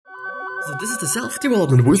So this is the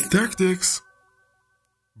self-development with tactics.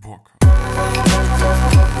 Book.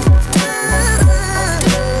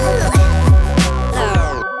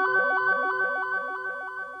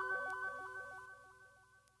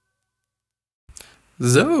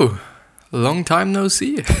 So, long time no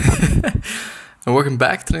see. And welcome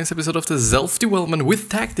back to the next episode of the Self-Development with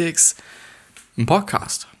Tactics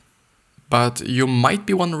podcast. But you might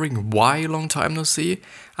be wondering why long time no see.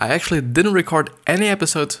 I actually didn't record any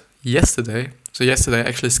episode yesterday. So yesterday I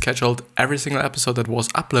actually scheduled every single episode that was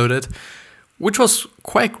uploaded, which was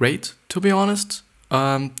quite great, to be honest,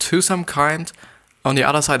 to some kind. On the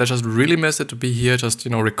other side, I just really missed it to be here, just,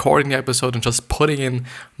 recording the episode and just putting in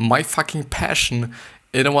my fucking passion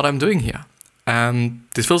in what I'm doing here. And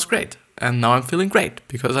this feels great. And now I'm feeling great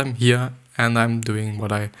because I'm here and I'm doing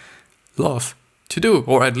what I love to do,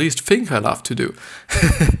 or at least think I love to do.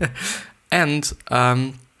 And,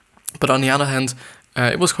 but on the other hand,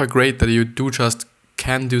 it was quite great that you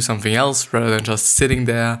can do something else rather than just sitting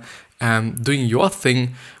there and doing your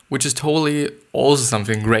thing, which is totally also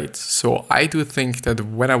something great. So I do think that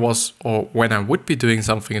when I would be doing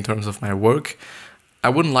something in terms of my work, I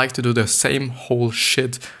wouldn't like to do the same whole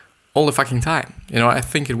shit all the fucking time. I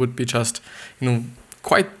think it would be just,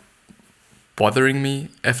 quite bothering me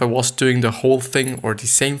if I was doing the whole thing or the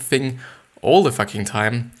same thing all the fucking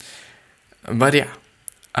time. But yeah,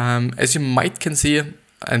 as you might can see,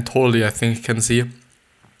 and totally I think can see,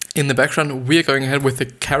 in the background we are going ahead with the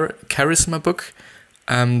Charisma book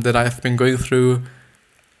that I've been going through,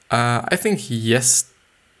 I think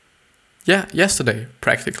yesterday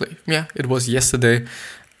practically. Yeah, it was yesterday.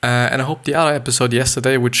 And I hope the other episode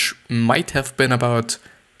yesterday, which might have been about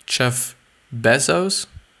Jeff Bezos,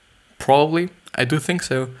 probably, I do think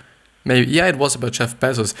so. Maybe, yeah, it was about Jeff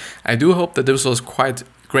Bezos. I do hope that this was quite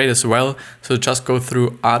great as well. So just go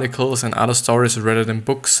through articles and other stories rather than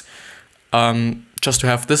books, just to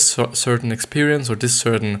have this certain experience or this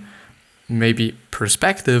certain maybe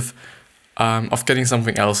perspective of getting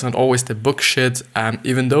something else, not always the book shit.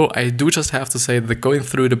 Even though I do just have to say that going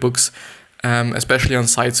through the books, especially on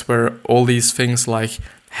sites where all these things like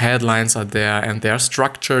headlines are there and they are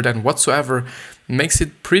structured and whatsoever, makes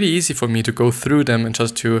it pretty easy for me to go through them and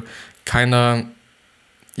just to kind of,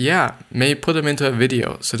 maybe put them into a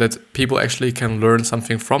video so that people actually can learn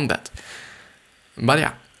something from that. But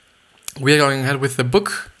yeah, we are going ahead with the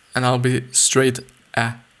book and I'll be straight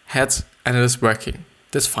ahead and it is working.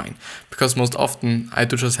 That's fine, because most often I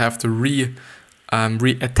do just have to reattach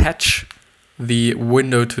the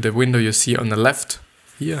window to the window you see on the left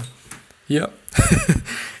here.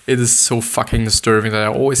 It is so fucking disturbing that I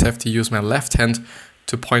always have to use my left hand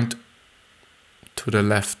to point to the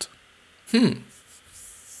left.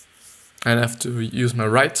 I have to use my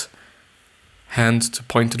right hand to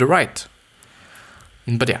point to the right.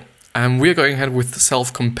 But yeah, we're going ahead with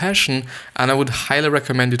self-compassion, and I would highly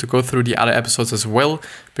recommend you to go through the other episodes as well,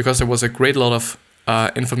 because there was a great lot of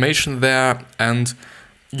information there, and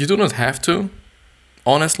you do not have to.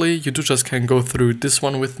 Honestly, you just can go through this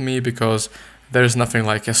one with me, because there's nothing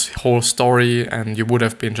like a whole story, and you would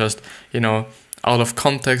have been just, out of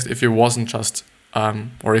context if you wasn't just,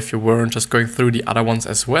 or if you weren't just going through the other ones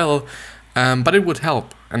as well. But it would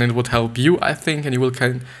help, and it would help you, I think, and you will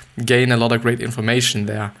gain a lot of great information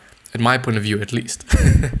there, in my point of view at least.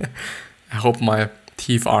 I hope my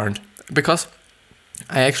teeth aren't, because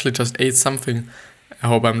I actually just ate something. I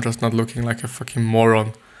hope I'm just not looking like a fucking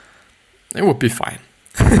moron. It would be fine.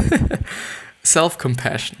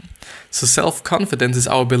 Self-compassion. So self-confidence is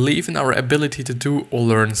our belief in our ability to do or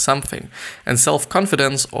learn something. And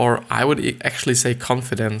self-confidence, or I would actually say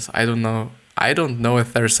confidence, I don't know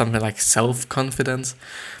if there's something like self-confidence,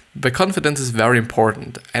 but confidence is very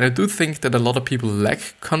important. And I do think that a lot of people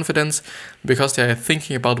lack confidence because they are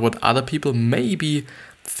thinking about what other people may be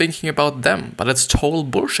thinking about them. But it's total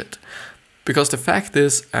bullshit. Because the fact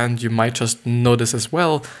is, and you might just know this as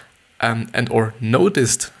well, or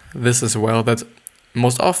noticed this as well, that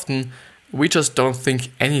most often we just don't think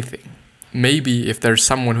anything. Maybe if there's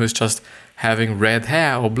someone who's just having red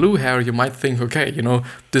hair or blue hair, you might think, okay,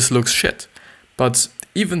 this looks shit. But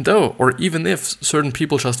even if certain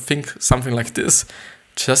people just think something like this,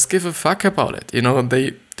 just give a fuck about it.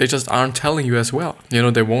 They just aren't telling you as well.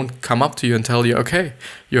 They won't come up to you and tell you, okay,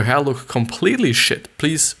 your hair looks completely shit.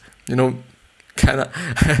 Please,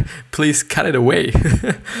 please cut it away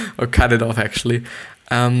or cut it off actually.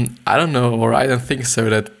 I don't know, or I don't think so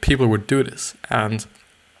that people would do this. And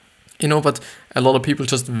but a lot of people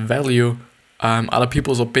just value other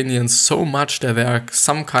people's opinions so much that they are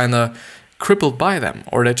some kind of crippled by them,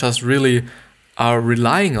 or they just really are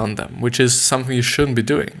relying on them, which is something you shouldn't be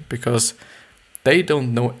doing, because they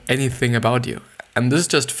don't know anything about you. And this is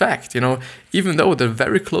just fact, even though the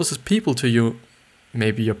very closest people to you,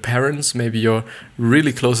 maybe your parents, maybe your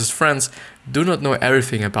really closest friends, do not know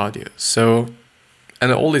everything about you. So,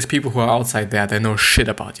 and all these people who are outside there, they know shit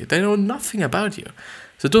about you. They know nothing about you.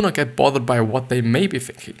 So do not get bothered by what they may be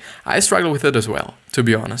thinking. I struggle with it as well, to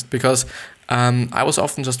be honest, because I was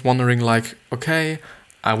often just wondering like, okay,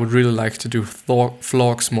 I would really like to do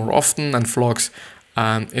vlogs more often and vlogs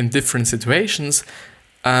in different situations,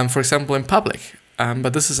 for example, in public.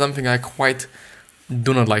 But this is something I quite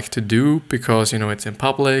do not like to do because, it's in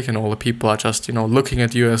public and all the people are just, looking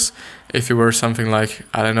at you as if you were something like,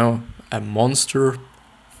 I don't know, a monster.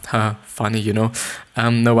 Funny, no,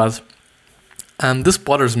 but this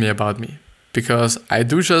bothers me about me because I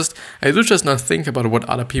do just not think about what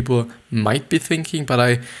other people might be thinking, but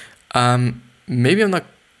I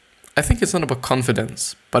think it's not about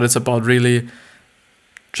confidence, but it's about really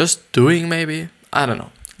just doing maybe. I don't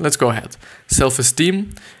know. Let's go ahead.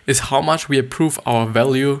 Self-esteem is how much we approve our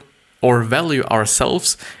value or value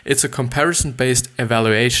ourselves. It's a comparison-based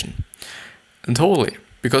evaluation. And totally,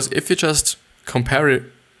 because if you just compare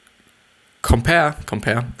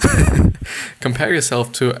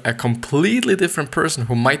yourself to a completely different person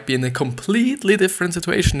who might be in a completely different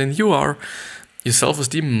situation than you are, your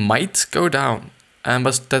self-esteem might go down.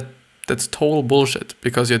 But that's total bullshit,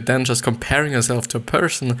 because you're then just comparing yourself to a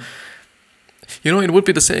person. It would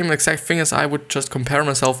be the same exact thing as I would just compare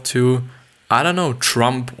myself to, I don't know,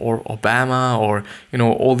 Trump or Obama or,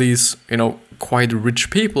 all these, quite rich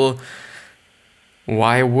people.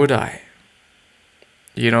 Why would I?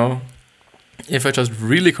 If I just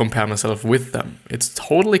really compare myself with them, it's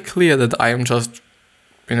totally clear that I am just,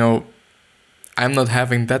 I'm not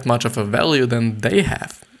having that much of a value than they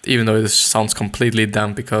have, even though this sounds completely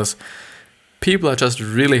dumb, because people are just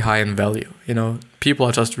really high in value, people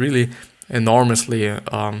are just really enormously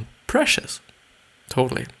precious.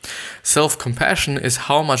 Totally. Self-compassion is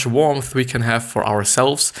how much warmth we can have for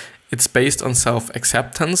ourselves. It's based on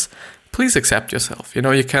self-acceptance. Please accept yourself.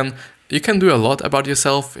 You can do a lot about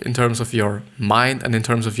yourself in terms of your mind and in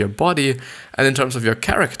terms of your body and in terms of your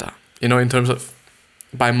character. In terms of,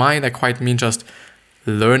 by mind, I quite mean just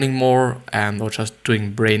learning more or just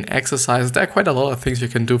doing brain exercise. There are quite a lot of things you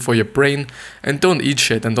can do for your brain, and don't eat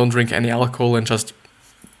shit and don't drink any alcohol and just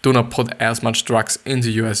do not put as much drugs into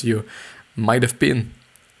you as you might have been.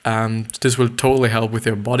 This will totally help with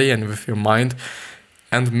your body and with your mind,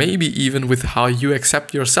 and maybe even with how you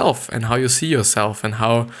accept yourself and how you see yourself and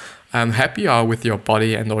how happy you are with your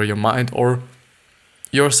body and or your mind or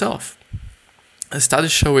yourself.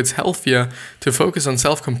 Studies show it's healthier to focus on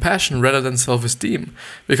self-compassion rather than self-esteem,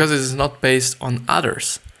 because it is not based on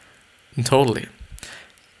others. Totally.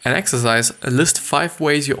 An exercise, list 5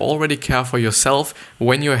 ways you already care for yourself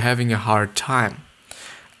when you're having a hard time.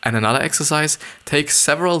 And another exercise, take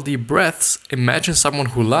several deep breaths, imagine someone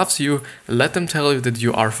who loves you, let them tell you that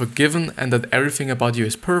you are forgiven and that everything about you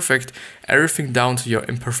is perfect, everything down to your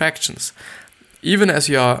imperfections. Even as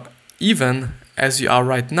you are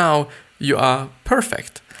right now, you are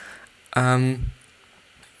perfect.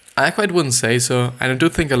 I quite wouldn't say so, and I do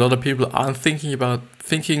think a lot of people aren't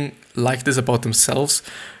thinking like this about themselves,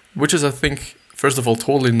 which is, I think, first of all,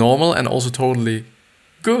 totally normal and also totally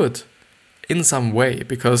good in some way,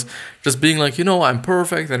 because just being like, I'm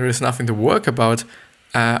perfect and there is nothing to work about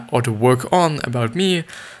or to work on about me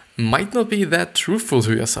might not be that truthful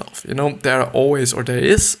to yourself. There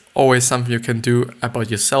is always something you can do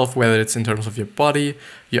about yourself, whether it's in terms of your body,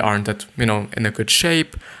 you aren't that, in a good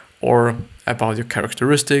shape, or about your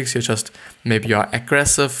characteristics, maybe you're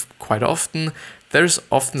aggressive quite often. There's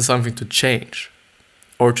often something to change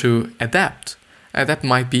or to adapt. And that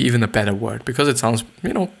might be even a better word, because it sounds,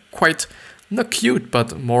 quite not cute,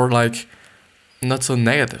 but more like not so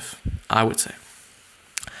negative, I would say.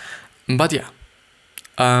 But yeah,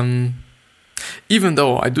 even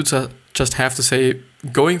though I do just have to say,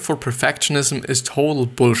 going for perfectionism is total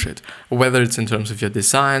bullshit, whether it's in terms of your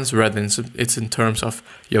designs, whether it's in terms of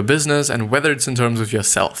your business, and whether it's in terms of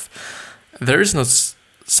yourself. There is not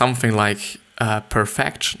something like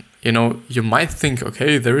perfection. You might think,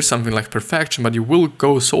 okay, there is something like perfection, but you will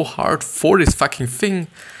go so hard for this fucking thing,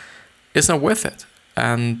 it's not worth it.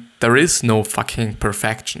 And there is no fucking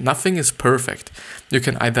perfection. Nothing is perfect. You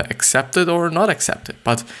can either accept it or not accept it,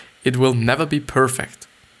 but it will never be perfect.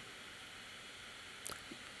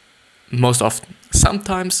 Most often.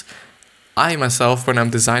 Sometimes I myself, when I'm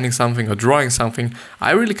designing something or drawing something,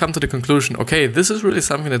 I really come to the conclusion, okay, this is really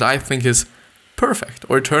something that I think is perfect,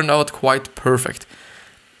 or it turned out quite perfect.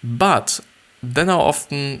 But then how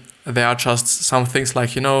often there are just some things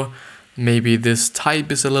like, maybe this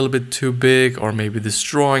type is a little bit too big, or maybe this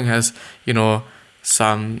drawing has,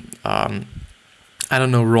 some,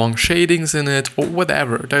 wrong shadings in it, or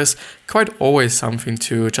whatever. There's quite always something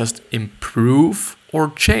to just improve or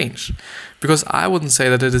change, because I wouldn't say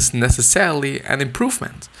that it is necessarily an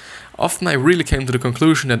improvement. Often I really came to the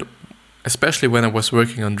conclusion that, especially when I was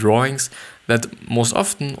working on drawings, that most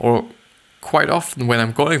often, or quite often, when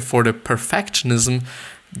I'm going for the perfectionism,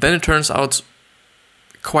 then it turns out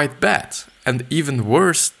quite bad, and even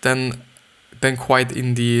worse than quite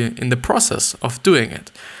in the process of doing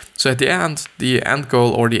it. So at the end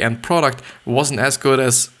goal or the end product wasn't as good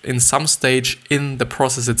as in some stage in the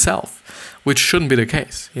process itself, which shouldn't be the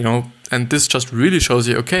case, And this just really shows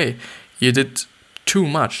you, okay, you did too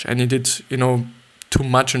much, and you did, too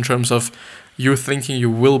much in terms of you thinking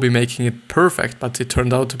you will be making it perfect, but it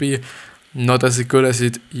turned out to be not as good as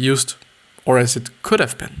it used or as it could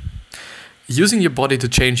have been. Using your body to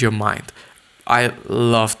change your mind. I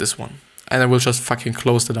love this one. And I will just fucking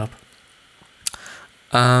close it up.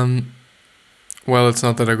 Well, it's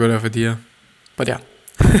not that a good idea. But yeah.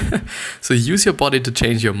 So use your body to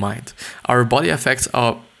change your mind. Our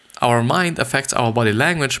mind affects our body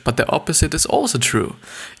language, but the opposite is also true.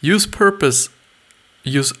 Use propose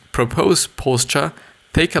posture,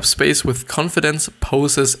 take up space with confidence,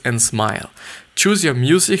 poses, and smile. Choose your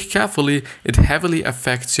music carefully, it heavily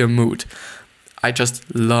affects your mood. I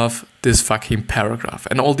just love this fucking paragraph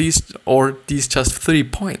and all these just 3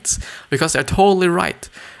 points, because they're totally right.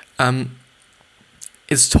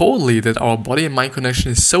 It's totally that our body and mind connection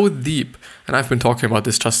is so deep, and I've been talking about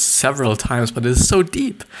this just several times, but it's so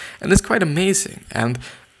deep and it's quite amazing, and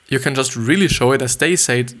you can just really show it, as they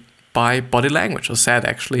say, by body language, or said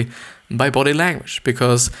actually by body language,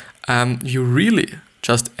 because you really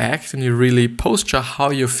just act and you really posture how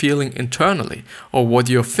you're feeling internally, or what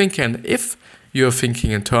you're thinking, and if you're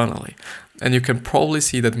thinking internally. And you can probably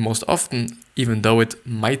see that most often, even though it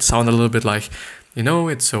might sound a little bit like,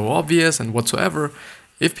 it's so obvious and whatsoever,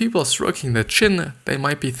 if people are stroking their chin, they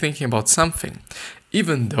might be thinking about something.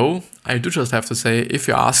 Even though, I do just have to say, if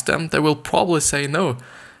you ask them, they will probably say, no,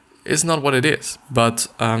 it's not what it is. But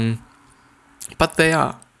they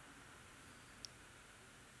are.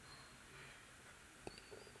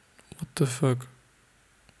 What the fuck?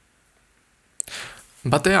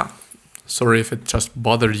 But they are. Sorry if it just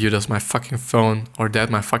bothered you that my fucking phone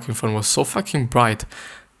was so fucking bright.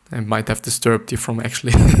 I might have disturbed you from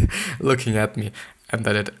actually looking at me, and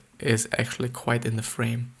that it is actually quite in the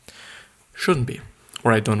frame. Shouldn't be,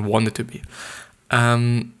 or I don't want it to be.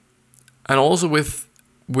 And also with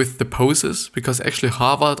the poses, because actually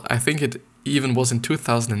Harvard, I think it even was in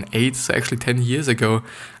 2008, so actually 10 years ago,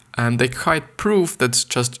 and they quite proved that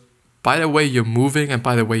just by the way you're moving and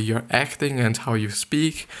by the way you're acting and how you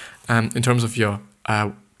speak, in terms of your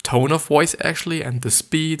tone of voice actually, and the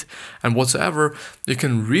speed and whatsoever, you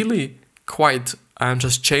can really quite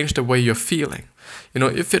just change the way you're feeling.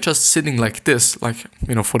 If you're just sitting like this, like,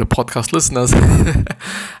 for the podcast listeners,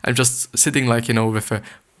 I'm just sitting like, with a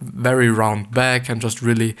very round back and just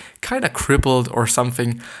really kind of crippled or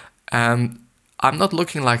something, and I'm not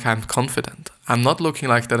looking like I'm confident. I'm not looking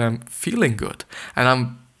like that I'm feeling good, and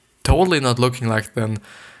I'm totally not looking like then,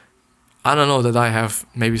 I don't know, that I have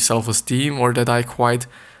maybe self-esteem, or that I quite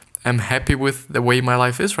am happy with the way my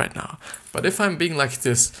life is right now. But if I'm being like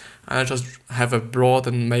this, and I just have a broad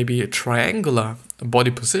and maybe a triangular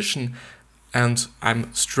body position, and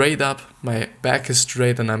I'm straight up, my back is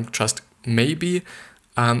straight, and I'm just maybe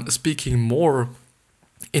speaking more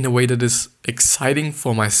in a way that is exciting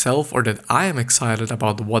for myself, or that I am excited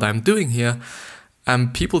about what I'm doing here,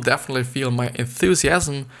 people definitely feel my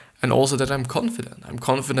enthusiasm, and also that I'm confident. I'm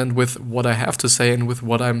confident with what I have to say and with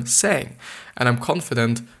what I'm saying. And I'm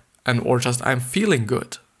confident, or just I'm feeling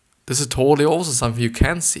good. This is totally also something you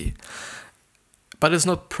can see. But it's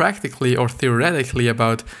not practically or theoretically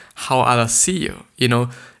about how others see you.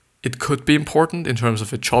 It could be important in terms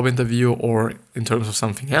of a job interview or in terms of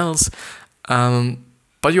something else.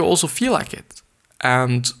 But you also feel like it.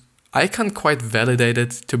 And I can't quite validate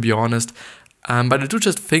it, to be honest. But I do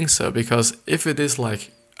just think so, because if it is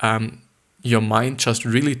like your mind just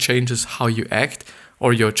really changes how you act,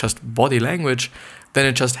 or your just body language, then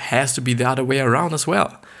it just has to be the other way around as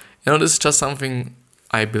well. This is just something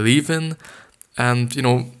I believe in, and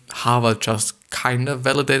Harvard just kind of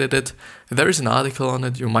validated it. There is an article on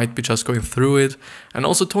it, you might be just going through it, and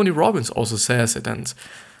also Tony Robbins also says it, and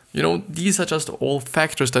these are just all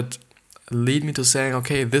factors that lead me to saying,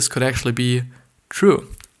 okay, this could actually be true.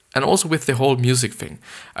 And also with the whole music thing,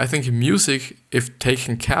 I think music, if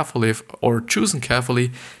taken carefully or chosen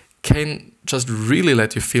carefully, can just really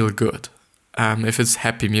let you feel good. if it's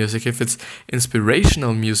happy music, if it's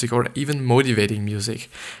inspirational music, or even motivating music.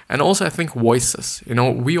 And also I think voices.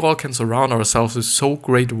 We all can surround ourselves with so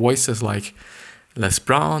great voices like Les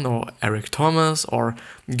Brown or Eric Thomas or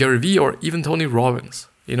Gary Vee or even Tony Robbins.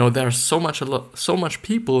 There are so much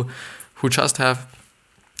people who just have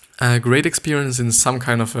a great experience in some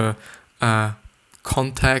kind of a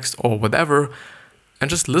context or whatever, and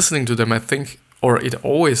just listening to them, I think, or it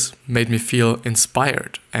always made me feel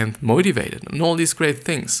inspired and motivated and all these great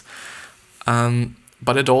things.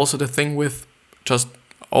 But it also the thing with just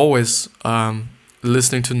always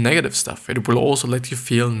listening to negative stuff. It will also let you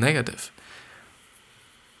feel negative.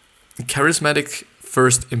 Charismatic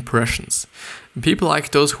first impressions. People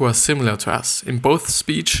like those who are similar to us in both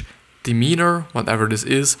speech, demeanor, whatever this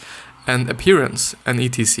is, and appearance, and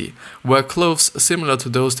etc. Wear clothes similar to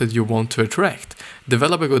those that you want to attract.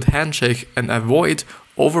 Develop a good handshake and avoid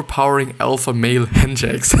overpowering alpha male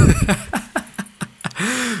handshakes.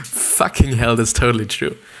 Fucking hell, that's totally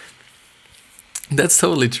true. That's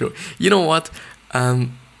totally true. You know what? I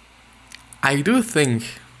do think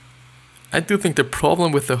the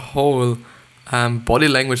problem with the whole body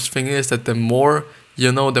language thing is that the more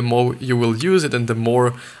you know, the more you will use it, and the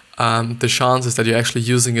more the chances that you're actually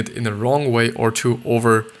using it in a wrong way or too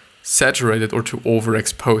over-saturated or too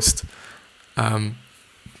overexposed.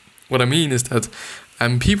 What I mean is that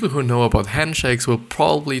people who know about handshakes will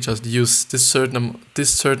probably just use this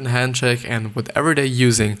certain handshake and whatever they're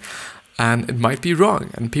using, and it might be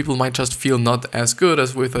wrong, and people might just feel not as good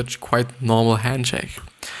as with a quite normal handshake.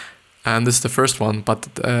 And this is the first one, but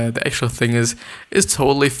the actual thing is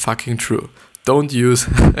totally fucking true. Don't use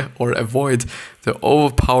or avoid the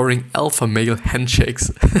overpowering alpha male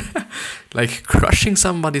handshakes. Like crushing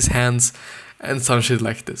somebody's hands and some shit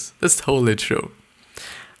like this. That's totally true.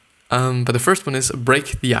 But the first one is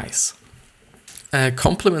break the ice.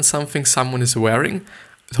 Compliment something someone is wearing.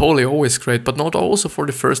 Totally always great, but not also for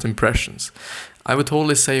the first impressions. I would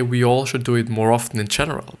totally say we all should do it more often in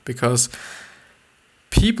general, because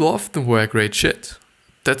people often wear great shit.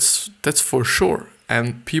 That's for sure.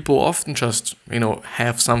 And people often just,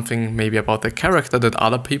 have something maybe about their character that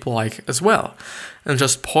other people like as well. And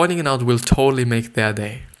just pointing it out will totally make their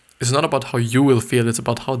day. It's not about how you will feel, it's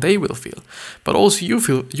about how they will feel. But also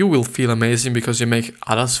you will feel amazing because you make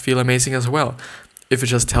others feel amazing as well. If you're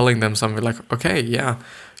just telling them something like, okay, yeah,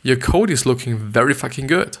 your coat is looking very fucking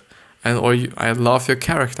good. I love your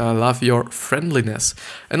character, I love your friendliness.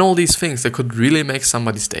 And all these things that could really make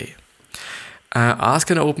somebody's day. Ask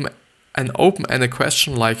an open-ended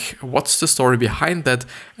question like, what's the story behind that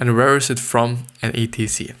and where is it from, and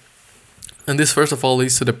etc. And this first of all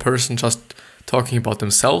leads to the person just talking about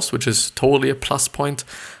themselves, which is totally a plus point.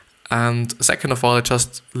 And second of all, it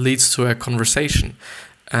just leads to a conversation.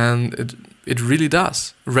 And it really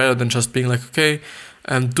does. Rather than just being like, okay,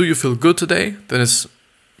 do you feel good today? Then it's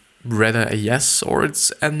rather a yes or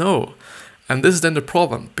it's a no. And this is then the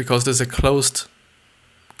problem, because there's a closed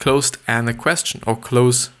and a question, or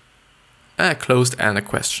closed and a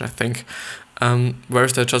question, I think.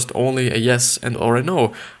 Whereas they're just only a yes and or a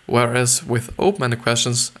no. Whereas with open-ended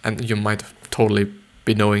questions, and you might totally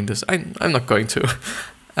be knowing this, I'm not going to.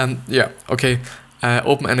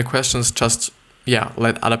 Open-ended questions just,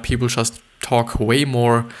 let other people just talk way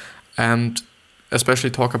more, and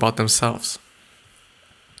especially talk about themselves.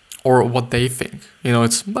 Or what they think.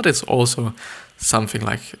 It's also something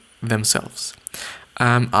like themselves.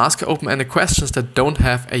 Ask open-ended questions that don't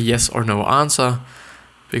have a yes or no answer,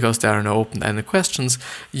 because there are no open-ended questions,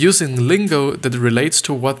 using lingo that relates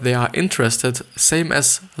to what they are interested, same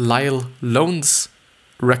as Lyle Lowndes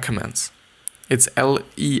recommends. It's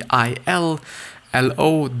LEILLOWNDES.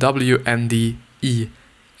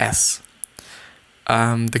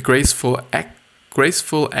 The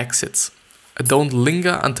graceful exits. Don't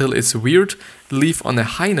linger until it's weird, leave on a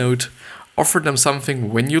high note, offer them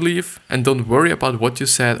something when you leave, and don't worry about what you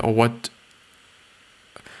said or what...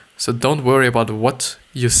 So don't worry about what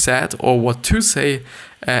you said or what to say.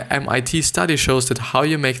 MIT study shows that how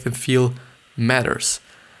you make them feel matters.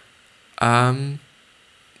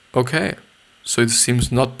 Okay, so it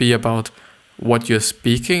seems not be about what you're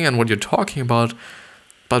speaking and what you're talking about,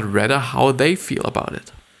 but rather how they feel about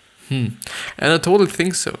it. And I totally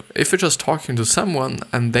think so. If you're just talking to someone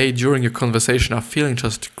and they, during your conversation, are feeling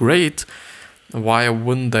just great, why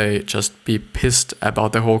wouldn't they just be pissed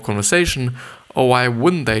about the whole conversation? Or why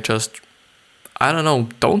wouldn't they just,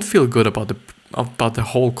 don't feel good about the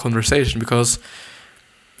whole conversation? Because,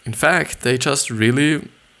 in fact, they just really,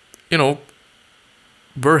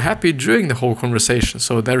 were happy during the whole conversation.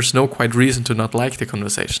 So there's no quite reason to not like the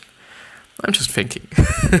conversation. I'm just thinking.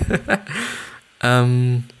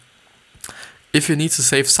 If you need to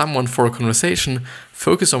save someone for a conversation,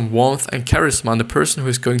 focus on warmth and charisma on the person who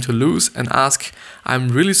is going to lose and ask, I'm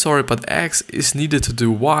really sorry, but X is needed to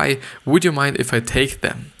do Y. Would you mind if I take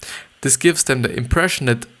them? This gives them the impression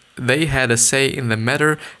that they had a say in the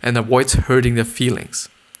matter and avoids hurting their feelings.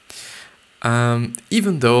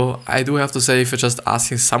 Even though I do have to say, if you're just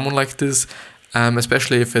asking someone like this,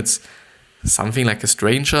 especially if it's something like a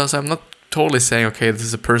stranger, so I'm not totally saying, okay, this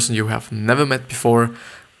is a person you have never met before,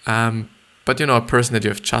 but a person that you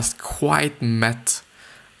have just quite met,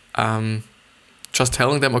 just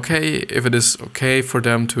telling them, okay, if it is okay for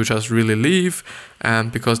them to just really leave,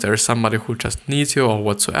 because there is somebody who just needs you or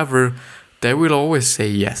whatsoever, they will always say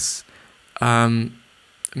yes.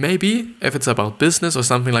 Maybe if it's about business or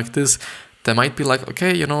something like this, they might be like,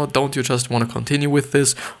 okay, don't you just want to continue with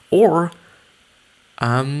this? Or,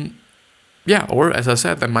 or as I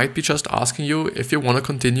said, they might be just asking you if you want to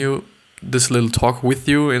continue this little talk with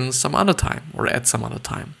you in some other time or at some other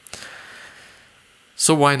time.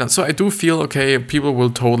 So why not? So I do feel, okay, people will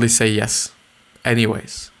totally say yes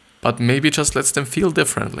anyways, but maybe just let them feel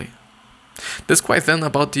differently. That's quite then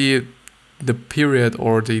about the period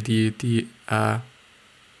or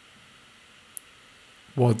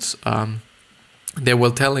what they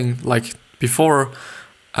were telling like before,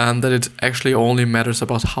 that it actually only matters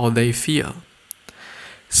about how they feel.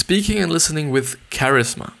 Speaking and listening with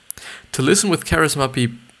charisma. To listen with charisma,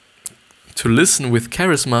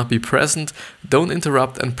 be present, don't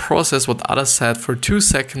interrupt and process what others said for 2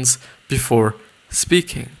 seconds before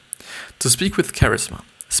speaking. To speak with charisma.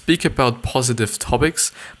 Speak about positive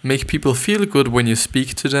topics, make people feel good when you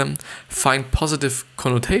speak to them, find positive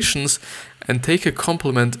connotations, and take a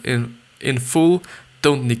compliment in full.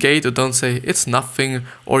 Don't negate or don't say it's nothing,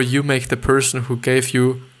 or you make the person who gave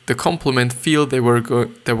you the compliment feel they were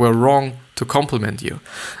wrong to compliment you.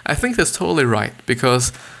 I think that's totally right,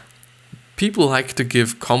 because people like to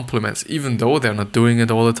give compliments, even though they're not doing it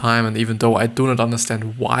all the time, and even though I do not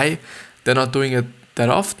understand why they're not doing it that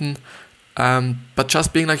often. But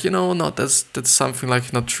just being like, no, that's something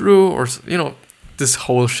like not true, or this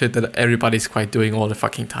whole shit that everybody's quite doing all the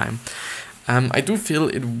fucking time. I do feel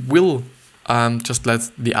it will just let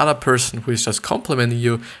the other person who is just complimenting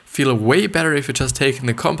you feel way better if you're just taking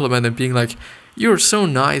the compliment and being like, you're so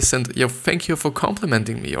nice, and thank you for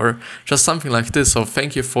complimenting me, or just something like this, or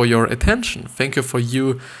thank you for your attention, thank you for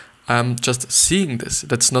you just seeing this.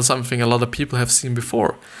 That's not something a lot of people have seen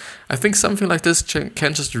before. I think something like this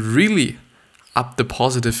can just really up the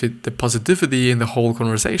positivity in the whole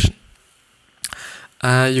conversation.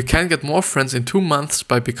 You can get more friends in 2 months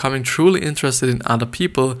by becoming truly interested in other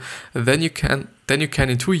people than you can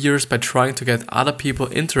in 2 years by trying to get other people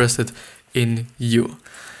interested in you.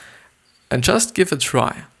 And just give it a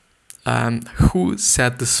try. Who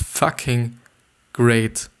said this fucking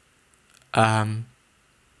great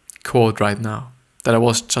quote right now that I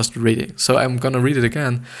was just reading? So I'm gonna read it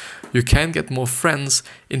again. You can get more friends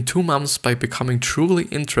in 2 months by becoming truly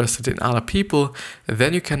interested in other people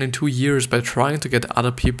than you can in 2 years by trying to get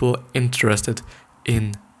other people interested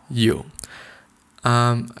in you.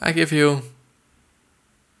 I give you,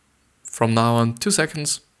 from now on, 2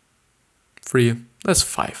 seconds. 3, that's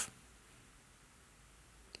 5.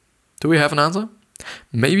 Do we have an answer?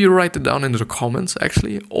 Maybe write it down in the comments,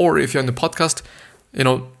 actually. Or if you're in the podcast,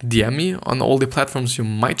 DM me on all the platforms you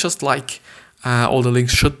might just like. All the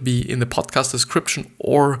links should be in the podcast description,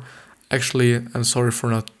 or actually, I'm sorry for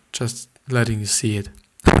not just letting you see it.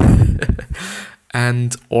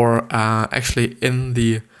 or actually in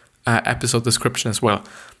the episode description as well.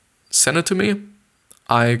 Send it to me.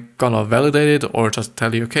 I gonna validate it, or just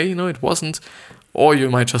tell you, okay, it wasn't. Or you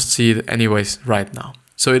might just see it anyways right now.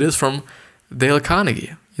 So it is from Dale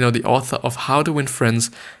Carnegie, the author of How to Win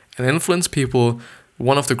Friends and Influence People,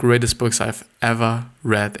 one of the greatest books I've ever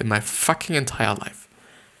read in my fucking entire life.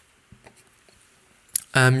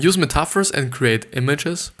 Use metaphors and create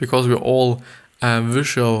images, because we're all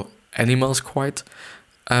visual animals quite.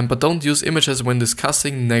 But don't use images when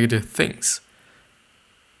discussing negative things.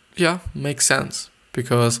 Yeah, makes sense.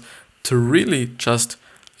 Because to really just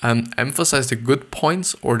emphasize the good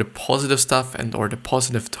points or the positive stuff or the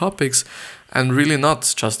positive topics, and really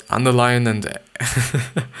not just underline and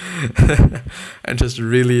and just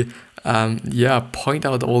really point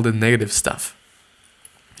out all the negative stuff.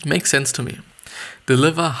 Makes sense to me.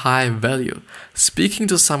 Deliver high value. Speaking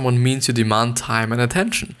to someone means you demand time and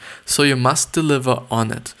attention, so you must deliver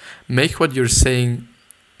on it. Make what you're saying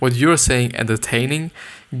entertaining,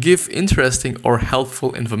 give interesting or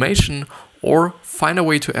helpful information, or find a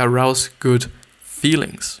way to arouse good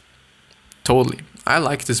feelings. Totally. I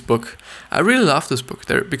like this book. I really love this book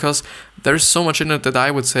because there is so much in it that I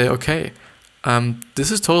would say, okay,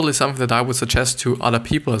 this is totally something that I would suggest to other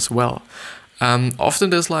people as well.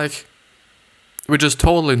 Often there's like, which is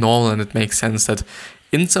totally normal, and it makes sense that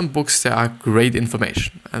in some books there are great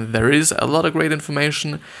information, and there is a lot of great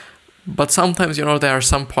information, but sometimes, there are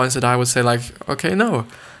some points that I would say like, okay, no,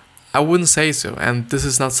 I wouldn't say so, and this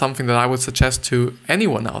is not something that I would suggest to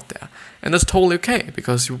anyone out there. And that's totally okay,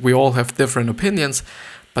 because we all have different opinions,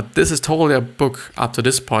 but this is totally a book up to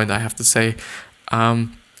this point, I have to say.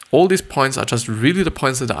 All these points are just really the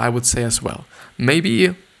points that I would say as well.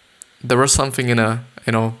 Maybe there was something in a,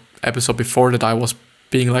 episode before that I was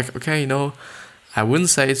being like, okay, I wouldn't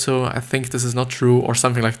say so, I think this is not true, or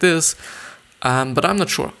something like this, but I'm not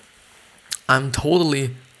sure. I'm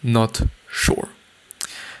totally not sure.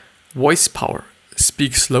 Voice power.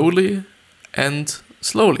 Speak slowly and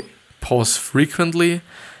slowly. Pause frequently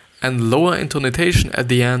and lower intonation at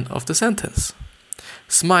the end of the sentence.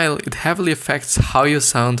 Smile. It heavily affects how you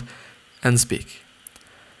sound and speak.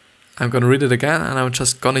 I'm gonna read it again, and I'm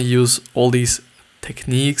just gonna use all these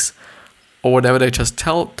techniques or whatever they just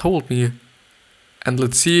told me, and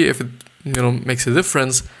let's see if it makes a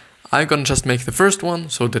difference. I'm gonna just make the first one,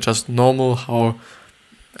 so they're just normal, how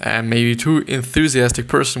maybe too enthusiastic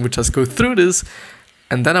person would just go through this,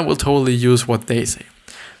 and then I will totally use what they say.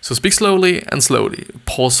 So speak slowly and slowly.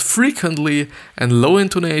 Pause frequently and low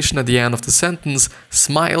intonation at the end of the sentence.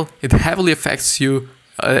 Smile. It heavily affects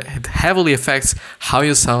how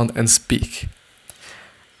you sound and speak.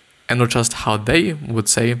 And not just how they would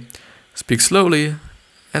say. Speak slowly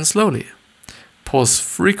and slowly. Pause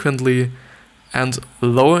frequently and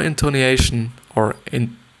lower intonation or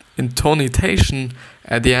intonation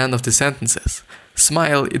at the end of the sentences.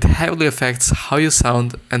 Smile. It heavily affects how you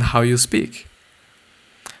sound and how you speak.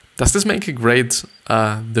 Does this make a great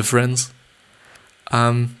difference?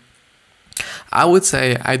 I would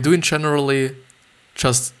say I do generally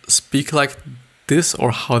just speak like this,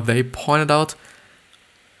 or how they pointed out,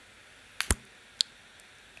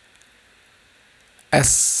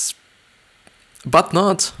 but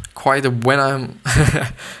not quite when I'm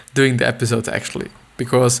doing the episodes actually,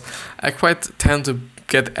 because I quite tend to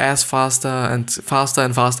get as faster and faster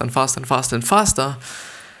and faster and faster and faster and faster.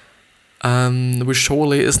 Which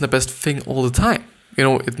surely isn't the best thing all the time.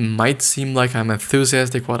 It might seem like I'm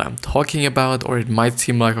enthusiastic what I'm talking about, or it might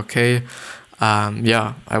seem like, okay, I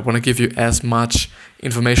want to give you as much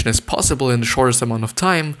information as possible in the shortest amount of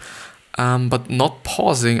time, but not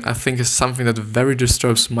pausing, I think, is something that very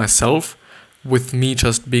disturbs myself, with me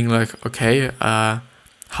just being like, okay, how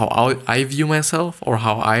I view myself, or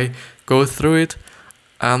how I go through it,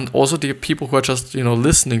 and also the people who are just,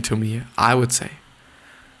 listening to me, I would say.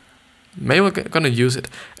 Maybe we're gonna use it.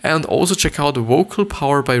 And also check out Vocal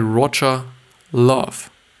Power by Roger Love.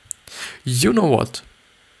 You know what?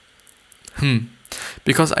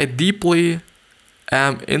 Because I deeply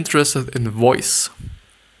am interested in voice.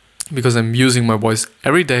 Because I'm using my voice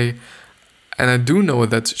every day. And I do know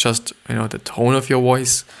that just, the tone of your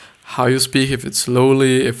voice, how you speak, if it's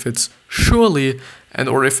slowly, if it's surely,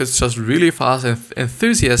 or if it's just really fast and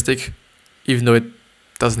enthusiastic, even though it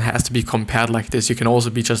doesn't have to be compared like this. You can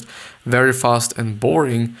also be just very fast and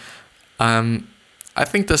boring. I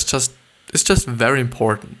think it's just very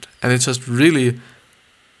important, and it just really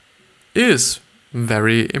is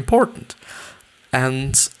very important,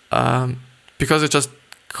 and because it just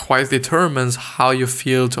quite determines how you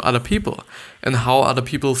feel to other people and how other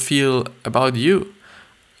people feel about you.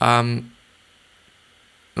 I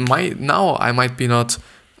might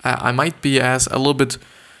be as a little bit,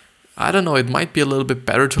 I don't know, it might be a little bit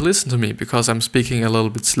better to listen to me because I'm speaking a little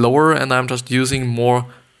bit slower and I'm just using more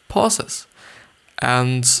pauses.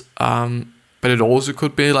 And but it also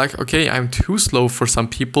could be like, okay, I'm too slow for some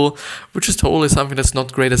people, which is totally something that's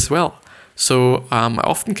not great as well. So I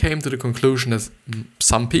often came to the conclusion that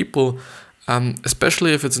some people,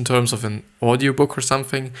 especially if it's in terms of an audiobook or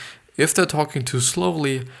something, if they're talking too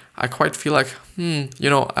slowly, I quite feel like, I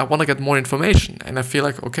want to get more information. And I feel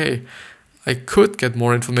like, okay, I could get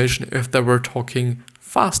more information if they were talking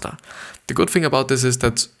faster. The good thing about this is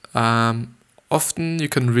that often you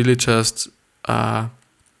can really just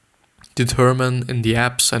determine in the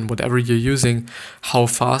apps and whatever you're using how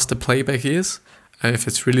fast the playback is. If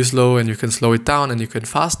it's really slow, and you can slow it down and you can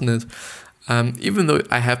fasten it. Even though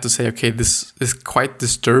I have to say, okay, this quite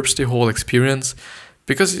disturbs the whole experience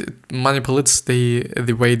because it manipulates the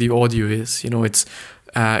way the audio is. It's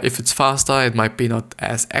if it's faster, it might be not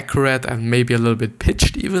as accurate and maybe a little bit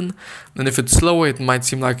pitched even. And if it's slower, it might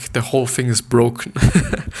seem like the whole thing is broken,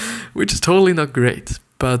 which is totally not great.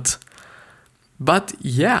 But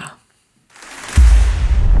yeah.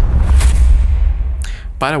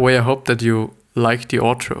 By the way, I hope that you liked the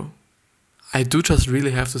outro. I do just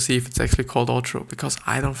really have to see if it's actually called outro, because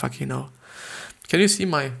I don't fucking know. Can you see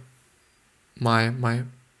my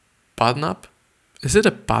button up? Is it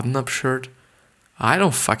a button up shirt? I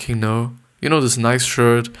don't fucking know. You know, this nice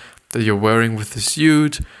shirt that you're wearing with the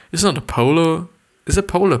suit. It's not a polo. Is it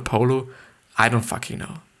polo? I don't fucking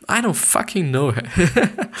know.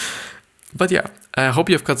 But yeah, I hope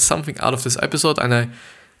you've got something out of this episode, and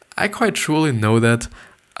I quite truly know that.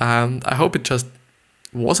 And I hope it just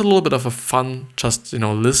was a little bit of a fun, just,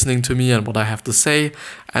 listening to me and what I have to say.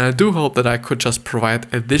 And I do hope that I could just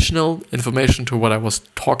provide additional information to what I was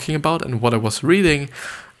talking about and what I was reading,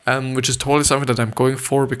 which is totally something that I'm going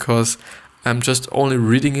for, because just only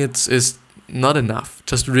reading it is not enough.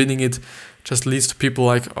 Just reading it just leads to people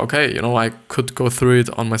like, okay, I could go through it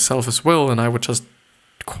on myself as well, and I would just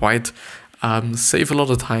quite save a lot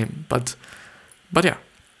of time. But yeah,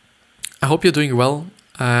 I hope you're doing well.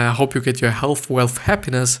 I hope you get your health, wealth,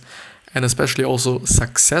 happiness, and especially also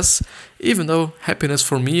success, even though happiness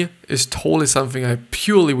for me is totally something I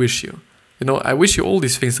purely wish you. I wish you all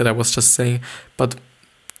these things that I was just saying, but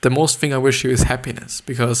the most thing I wish you is happiness,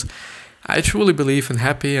 because I truly believe in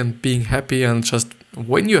happy and being happy, and just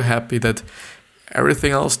when you're happy, that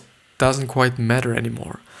everything else doesn't quite matter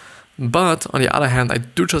anymore. But on the other hand, I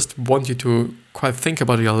do just want you to quite think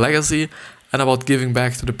about your legacy and about giving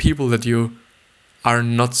back to the people that you are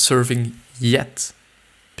not serving yet,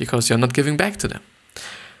 because you're not giving back to them.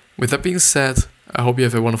 With that being said, I hope you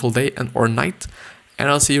have a wonderful day or night, and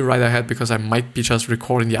I'll see you right ahead, because I might be just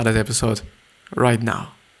recording the other episode right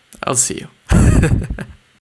now. I'll see you.